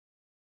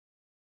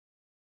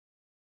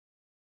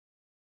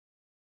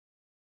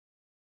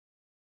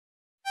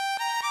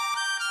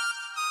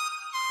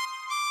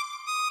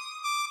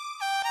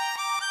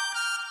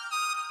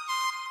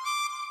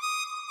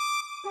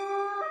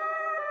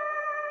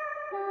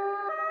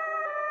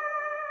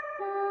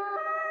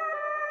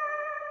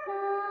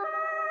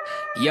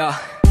Yeah,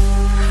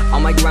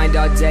 on my grind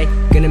all day,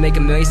 gonna make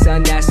 $1 million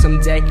selling that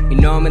someday. You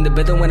know I'm in the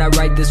building when I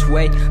write this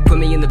way. Put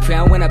me in the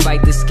pound when I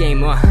bite this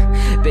game,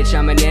 bitch,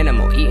 I'm an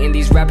animal, eating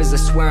these rappers, I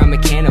swear I'm a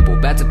cannibal.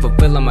 About to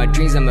fulfill all my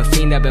dreams, I'm a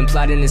fiend. I've been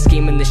plotting and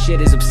scheming, this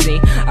shit is obscene.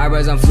 I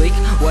rise on fleek,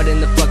 what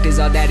in the fuck does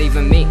all that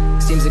even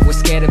mean? Seems like we're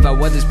scared of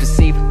how others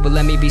perceive, but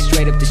let me be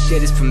straight up, this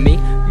shit is for me.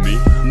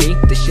 Me,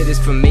 this shit is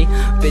for me.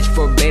 Bitch,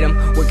 verbatim,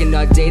 working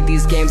all day,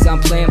 these games I'm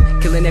playing.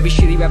 Killing every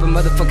shitty rapper,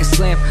 motherfucker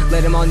slam.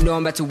 Let them all know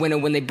I'm about to win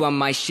it when they bum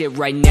my shit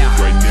right now.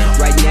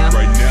 Right now.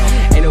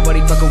 Ain't nobody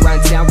fucking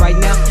around town right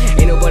now.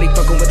 Ain't nobody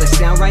fucking with the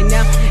sound right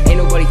now. Ain't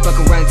nobody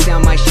fucking around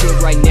town my shit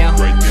right now.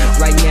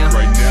 Right now.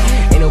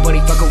 Ain't nobody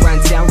fucking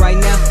around town right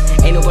now.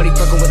 Ain't nobody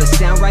fucking with the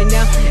sound right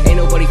now. Ain't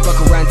nobody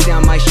fucking around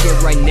town my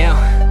shit right now.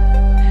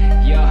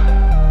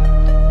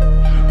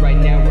 Yeah. Right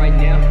now.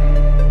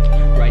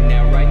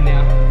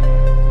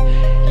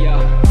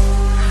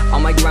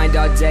 On my grind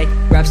all day,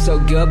 rap so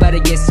good, but I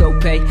get so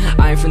paid.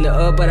 I ain't from the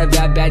hood, but I've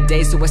had bad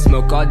days, so I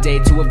smoke all day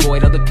to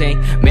avoid all the pain.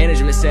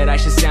 Management said I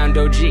should sound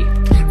OG.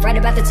 Right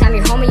about the time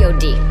your homie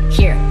OD.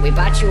 Here, we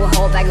bought you a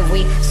whole bag of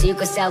weed, so you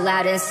can sell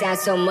loud and sound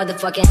so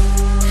motherfucking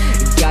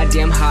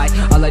goddamn high.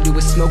 All I do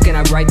is smoke and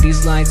I write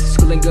these lines.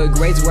 Schooling good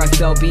grades where I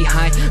fell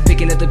behind.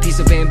 Picking up the piece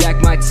of paying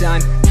back my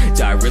time.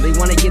 Do I really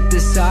wanna get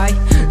this high?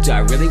 Do I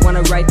really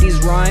wanna write these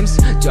rhymes?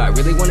 Do I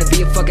really wanna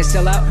be a fucking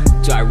sellout?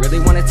 Do I really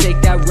wanna take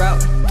that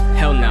route?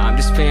 Hell nah, I'm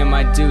just paying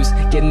my dues.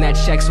 Getting that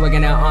check,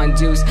 swagging out on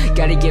dues.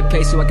 Gotta get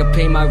paid so I can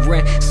pay my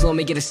rent. So let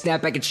me get a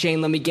snapback, a chain,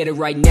 let me get it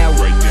right now.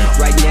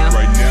 Right now.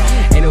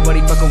 Ain't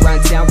nobody fucking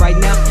around town right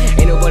now.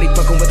 Ain't nobody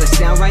fucking with the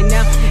sound right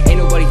now. Ain't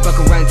nobody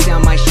fucking around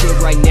town my shit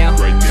right now.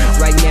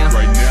 Right now.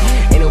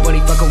 Ain't nobody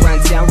fucking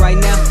around town right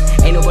now.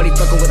 Ain't nobody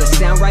fucking with the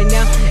sound right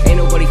now. Ain't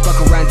nobody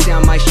fucking around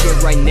town my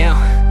shit right now.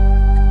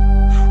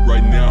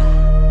 Right now.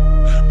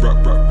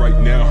 Right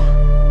now.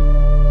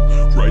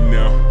 Right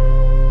now.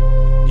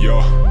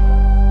 Yeah.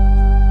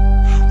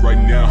 Right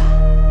now.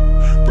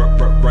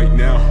 Right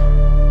now.